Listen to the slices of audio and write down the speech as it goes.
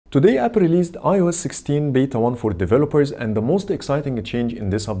Today, Apple released iOS 16 Beta 1 for developers, and the most exciting change in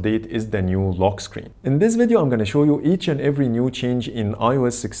this update is the new lock screen. In this video, I'm going to show you each and every new change in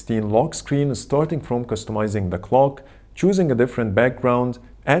iOS 16 lock screen, starting from customizing the clock, choosing a different background,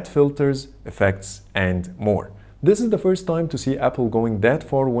 add filters, effects, and more. This is the first time to see Apple going that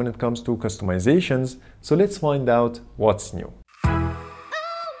far when it comes to customizations, so let's find out what's new.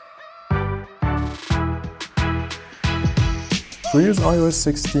 So here's iOS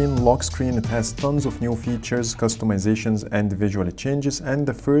 16 lock screen. It has tons of new features, customizations, and visual changes. And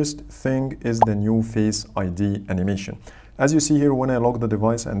the first thing is the new Face ID animation. As you see here, when I lock the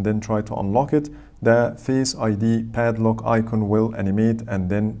device and then try to unlock it, the Face ID padlock icon will animate and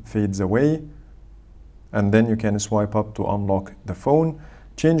then fades away. And then you can swipe up to unlock the phone.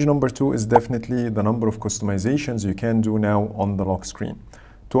 Change number 2 is definitely the number of customizations you can do now on the lock screen.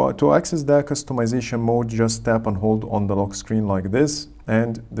 To access the customization mode, just tap and hold on the lock screen like this,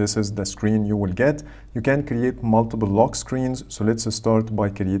 and this is the screen you will get. You can create multiple lock screens, so let's start by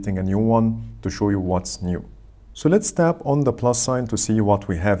creating a new one to show you what's new. So let's tap on the plus sign to see what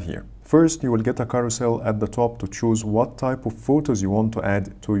we have here. First, you will get a carousel at the top to choose what type of photos you want to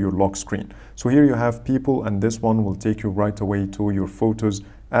add to your lock screen. So here you have people, and this one will take you right away to your Photos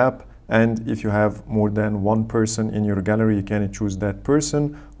app. And if you have more than one person in your gallery, you can choose that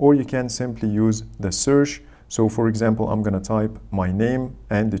person, or you can simply use the search. So for example, I'm going to type my name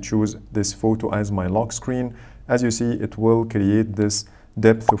and choose this photo as my lock screen. As you see, it will create this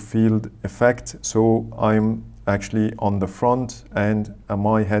depth of field effect. So I'm actually on the front and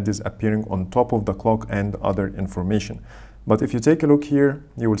my head is appearing on top of the clock and other information. But if you take a look here,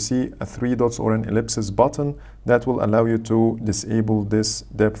 you will see a 3 dots or an ellipsis button that will allow you to disable this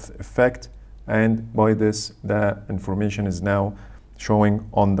depth effect. And by this, the information is now showing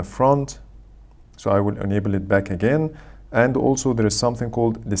on the front. So I will enable it back again. And also there is something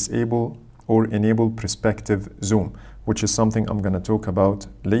called disable or enable perspective zoom, which is something I'm going to talk about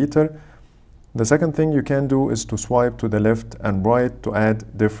later. The second thing you can do is to swipe to the left and right to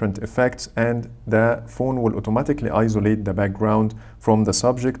add different effects, and the phone will automatically isolate the background from the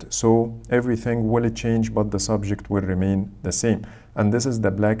subject, so everything will change but the subject will remain the same. And this is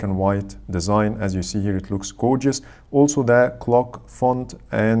the black and white design. As you see here, it looks gorgeous. Also the clock font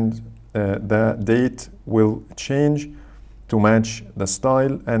and the date will change to match the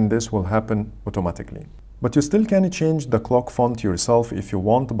style, and this will happen automatically. But you still can change the clock font yourself if you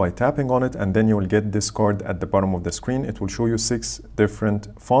want by tapping on it, and then you will get this card at the bottom of the screen. It will show you 6 different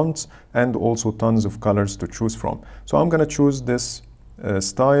fonts and also tons of colors to choose from. So I'm going to choose this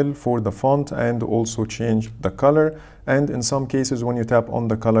style for the font and also change the color. And in some cases, when you tap on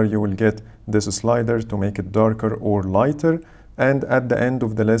the color, you will get this slider to make it darker or lighter. And at the end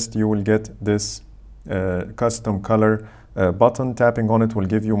of the list, you will get this custom color button. Tapping on it will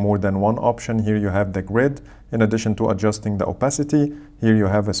give you more than one option. Here you have the grid, in addition to adjusting the opacity. Here you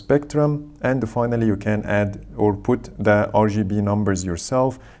have a spectrum, and finally you can add or put the RGB numbers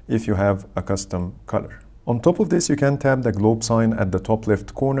yourself if you have a custom color. On top of this, you can tap the globe sign at the top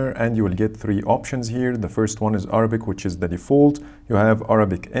left corner and you will get 3 options here. The first one is Arabic, which is the default. You have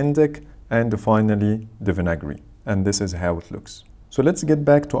Arabic Indic, and finally Devanagari, and this is how it looks. So let's get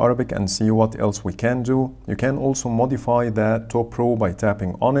back to Arabic and see what else we can do. You can also modify the top row by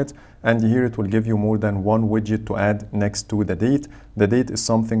tapping on it, and here it will give you more than one widget to add next to the date. The date is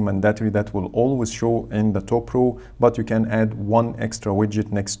something mandatory that will always show in the top row, but you can add one extra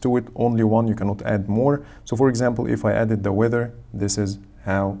widget next to it, only one, you cannot add more. So for example, if I added the weather, this is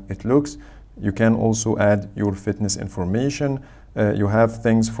how it looks. You can also add your fitness information. You have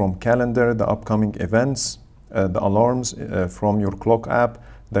things from calendar, the upcoming events, the alarms from your clock app,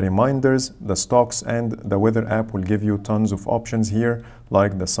 the reminders, the stocks, and the weather app will give you tons of options here,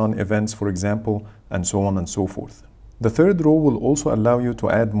 like the sun events, for example, and so on and so forth. The third row will also allow you to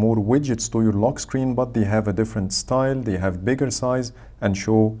add more widgets to your lock screen, but they have a different style, they have bigger size and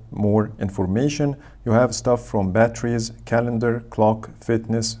show more information. You have stuff from batteries, calendar, clock,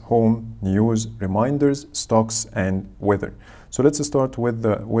 fitness, home, news, reminders, stocks, and weather. So let's start with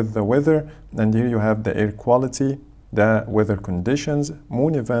the weather, and here you have the air quality, the weather conditions,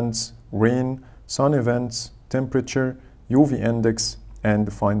 moon events, rain, sun events, temperature, UV index,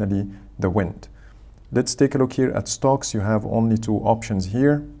 and finally the wind. Let's take a look here at stocks. You have only 2 options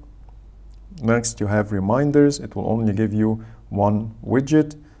here. Next you have reminders, it will only give you 1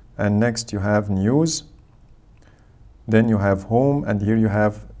 widget, and next you have news. Then you have home, and here you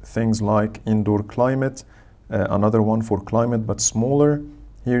have things like indoor climate, another one for climate but smaller.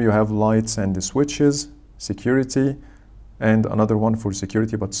 Here you have lights and the switches, security, and another one for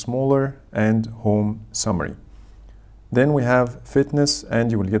security but smaller, and home summary. Then we have fitness,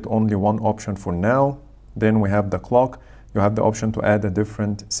 and you will get only one option for now. Then we have the clock. You have the option to add a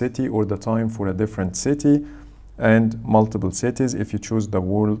different city or the time for a different city and multiple cities. If you choose the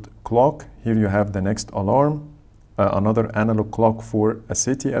world clock, here you have the next alarm, another analog clock for a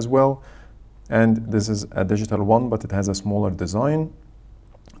city as well. And this is a digital one, but it has a smaller design.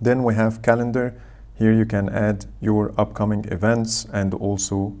 Then we have calendar. Here you can add your upcoming events and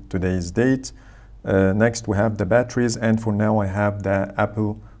also today's date. Next we have the batteries, and for now I have the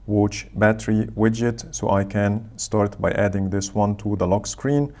Apple Watch battery widget, so I can start by adding this one to the lock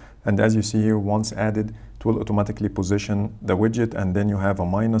screen. And as you see here, once added, it will automatically position the widget, and then you have a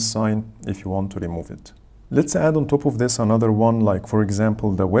minus sign if you want to remove it. Let's add on top of this another one, like for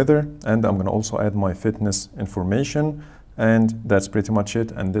example the weather, and I'm going to also add my fitness information. And that's pretty much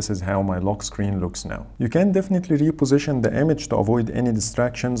it, and this is how my lock screen looks now. You can definitely reposition the image to avoid any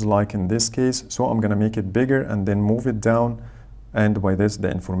distractions, like in this case. So I'm gonna make it bigger and then move it down, and by this the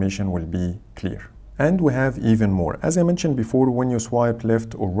information will be clear. And we have even more. As I mentioned before, when you swipe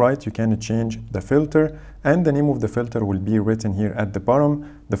left or right, you can change the filter, and the name of the filter will be written here at the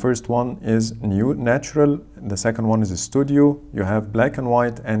bottom. The first one is new natural, the second one is studio, you have black and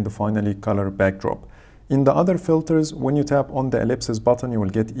white, and finally color backdrop. In the other filters, when you tap on the ellipsis button, you will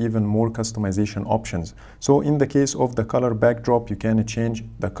get even more customization options. So in the case of the color backdrop, you can change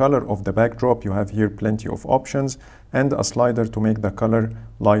the color of the backdrop. You have here plenty of options and a slider to make the color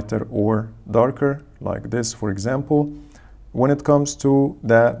lighter or darker, like this, for example. When it comes to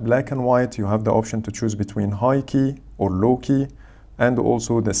the black and white, you have the option to choose between high key or low key. And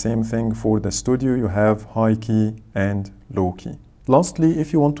also the same thing for the studio, you have high key and low key. Lastly,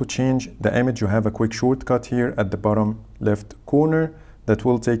 if you want to change the image, you have a quick shortcut here at the bottom left corner that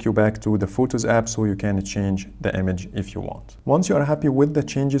will take you back to the Photos app, so you can change the image if you want. Once you are happy with the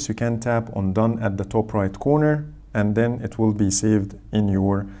changes, you can tap on Done at the top right corner, and then it will be saved in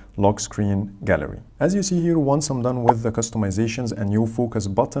your lock screen gallery. As you see here, once I'm done with the customizations, a new focus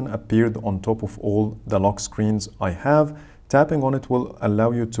button appeared on top of all the lock screens I have. Tapping on it will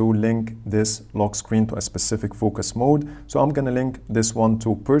allow you to link this lock screen to a specific focus mode. So I'm going to link this one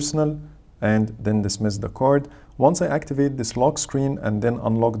to personal and then dismiss the card. Once I activate this lock screen and then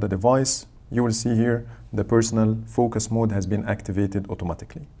unlock the device, you will see here the personal focus mode has been activated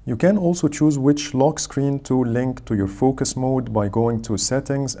automatically. You can also choose which lock screen to link to your focus mode by going to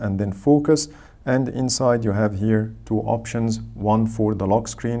settings and then focus. And inside you have here two options, one for the lock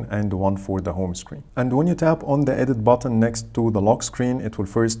screen and one for the home screen. And when you tap on the edit button next to the lock screen, it will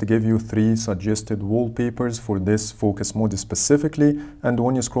first give you 3 suggested wallpapers for this focus mode specifically. And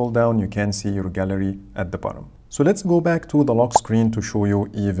when you scroll down, you can see your gallery at the bottom. So let's go back to the lock screen to show you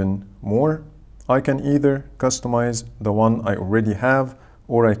even more. I can either customize the one I already have,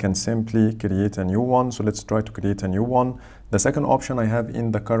 or I can simply create a new one. So let's try to create a new one. The second option I have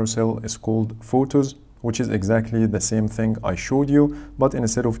in the carousel is called Photos, which is exactly the same thing I showed you, but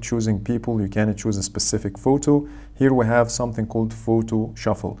instead of choosing people, you can choose a specific photo. Here we have something called Photo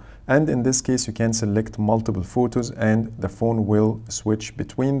Shuffle. And in this case, you can select multiple photos and the phone will switch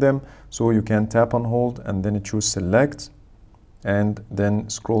between them. So you can tap and hold and then choose Select, and then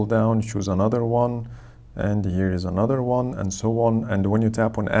scroll down, choose another one, and here is another one, and so on. And when you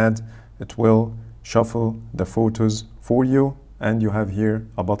tap on Add, it will shuffle the photos for you, and you have here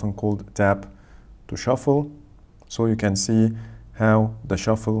a button called Tap to Shuffle, so you can see how the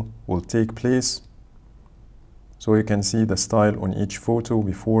shuffle will take place. So you can see the style on each photo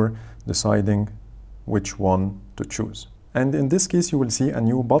before deciding which one to choose. And in this case, you will see a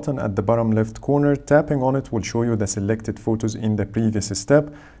new button at the bottom left corner. Tapping on it will show you the selected photos in the previous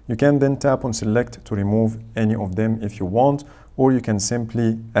step. You can then tap on Select to remove any of them if you want, or you can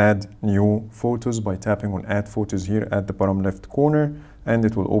simply add new photos by tapping on Add Photos here at the bottom left corner, and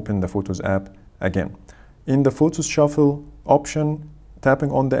it will open the Photos app again. In the Photos Shuffle option,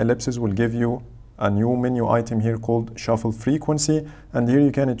 tapping on the ellipsis will give you a new menu item here called Shuffle Frequency, and here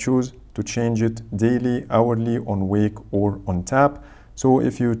you can choose to change it daily, hourly, on wake, or on tap. So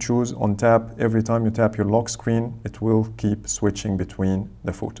if you choose on tap, every time you tap your lock screen, it will keep switching between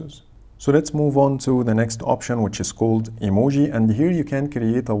the photos. So let's move on to the next option, which is called Emoji, and here you can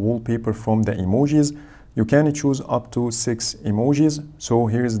create a wallpaper from the emojis. You can choose up to 6 emojis. So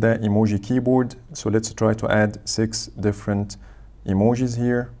here's the emoji keyboard. So let's try to add 6 different emojis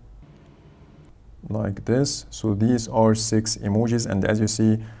here, like this. So these are 6 emojis, and as you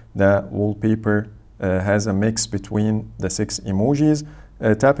see, the wallpaper has a mix between the 6 emojis.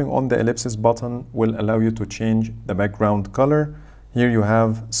 Tapping on the ellipsis button will allow you to change the background color. Here you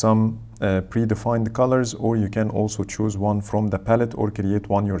have some predefined colors, or you can also choose one from the palette or create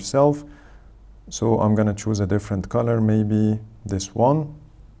one yourself. So I'm gonna choose a different color, maybe this one.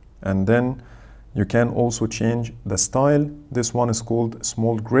 And then you can also change the style. This one is called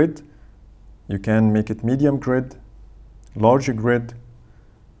small grid. You can make it medium grid, large grid.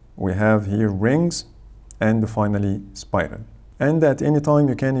 We have here rings, and finally spiral. And at any time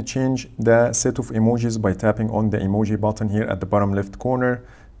you can change the set of emojis by tapping on the emoji button here at the bottom left corner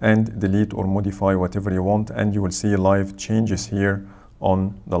and delete or modify whatever you want, and you will see live changes here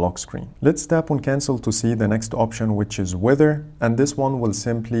on the lock screen. Let's tap on cancel to see the next option, which is weather, and this one will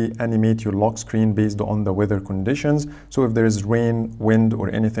simply animate your lock screen based on the weather conditions. So if there is rain, wind,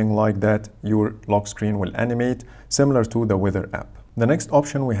 or anything like that, your lock screen will animate, similar to the weather app. The next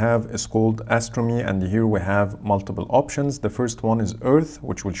option we have is called astronomy, and here we have multiple options. The first one is Earth,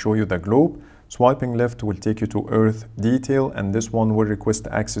 which will show you the globe. Swiping left will take you to Earth detail, and this one will request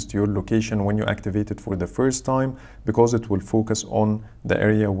access to your location when you activate it for the first time, because it will focus on the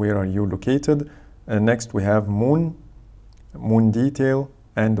area where are you located. Next we have moon detail,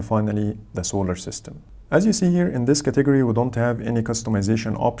 and finally the solar system. As you see here in this category, we don't have any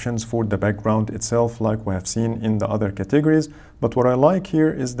customization options for the background itself like we have seen in the other categories. But what I like here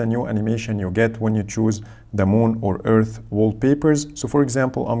is the new animation you get when you choose the moon or earth wallpapers. So for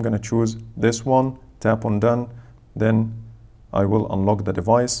example, I'm going to choose this one, tap on done, then I will unlock the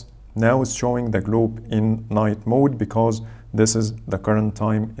device. Now it's showing the globe in night mode because this is the current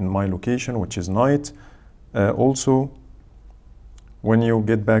time in my location, which is night. Also, when you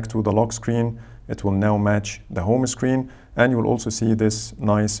get back to the lock screen, it will now match the home screen, and you will also see this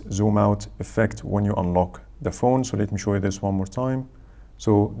nice zoom out effect when you unlock the phone. So let me show you this one more time.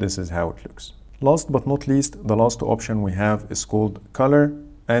 So this is how it looks. Last but not least, the last option we have is called color,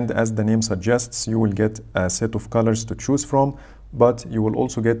 and as the name suggests, you will get a set of colors to choose from, but you will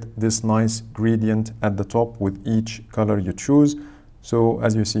also get this nice gradient at the top with each color you choose. So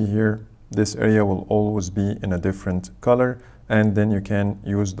as you see here, this area will always be in a different color, and then you can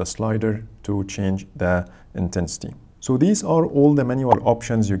use the slider to change the intensity. So these are all the manual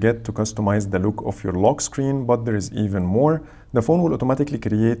options you get to customize the look of your lock screen, but there is even more. The phone will automatically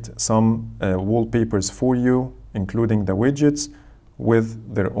create some wallpapers for you, including the widgets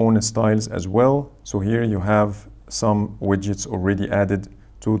with their own styles as well. So here you have some widgets already added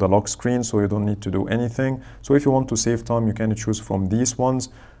to the lock screen, so you don't need to do anything. So if you want to save time, you can choose from these ones.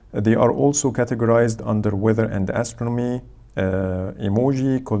 They are also categorized under weather and astronomy,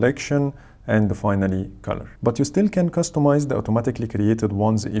 emoji, collection, and finally color. But you still can customize the automatically created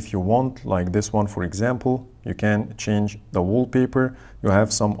ones if you want, like this one for example. You can change the wallpaper. You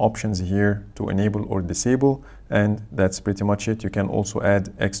have some options here to enable or disable, and that's pretty much it. You can also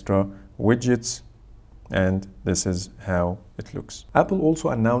add extra widgets, and this is how it looks. Apple also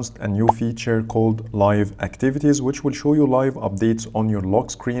announced a new feature called Live Activities, which will show you live updates on your lock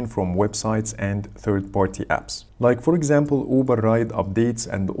screen from websites and third-party apps. Like for example, Uber ride updates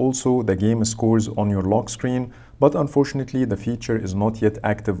and also the game scores on your lock screen. But unfortunately, the feature is not yet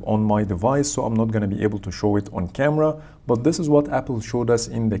active on my device, so I'm not going to be able to show it on camera. But this is what Apple showed us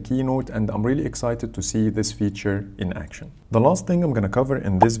in the keynote, and I'm really excited to see this feature in action. The last thing I'm going to cover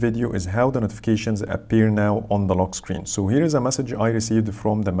in this video is how the notifications appear now on the lock screen. So here is a message I received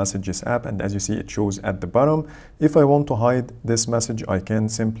from the Messages app, and as you see, it shows at the bottom. If I want to hide this message, I can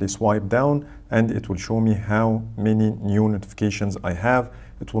simply swipe down, and it will show me how many new notifications I have.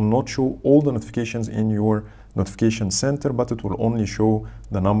 It will not show all the notifications in your notification center, but it will only show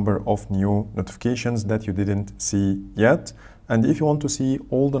the number of new notifications that you didn't see yet. And if you want to see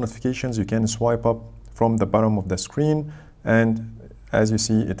all the notifications, you can swipe up from the bottom of the screen, and as you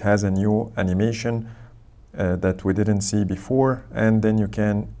see, it has a new animation that we didn't see before, and then you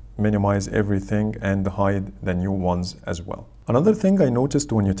can minimize everything and hide the new ones as well. Another thing I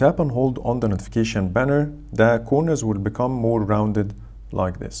noticed, when you tap and hold on the notification banner, the corners will become more rounded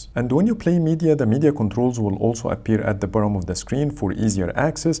like this. And when you play media, the media controls will also appear at the bottom of the screen for easier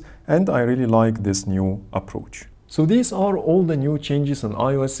access, and I really like this new approach. So these are all the new changes in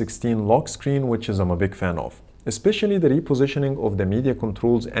iOS 16 lock screen, which I'm a big fan of. Especially the repositioning of the media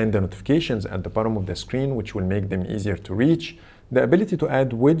controls and the notifications at the bottom of the screen, which will make them easier to reach. The ability to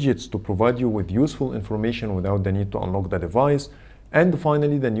add widgets to provide you with useful information without the need to unlock the device. And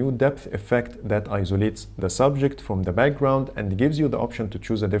finally, the new depth effect that isolates the subject from the background and gives you the option to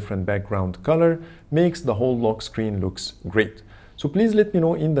choose a different background color, makes the whole lock screen looks great. So please let me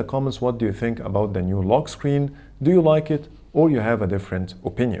know in the comments, what do you think about the new lock screen? Do you like it, or you have a different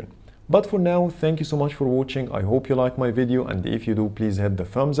opinion? But for now, thank you so much for watching. I hope you like my video, and if you do, please hit the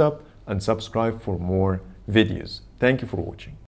thumbs up and subscribe for more videos. Thank you for watching.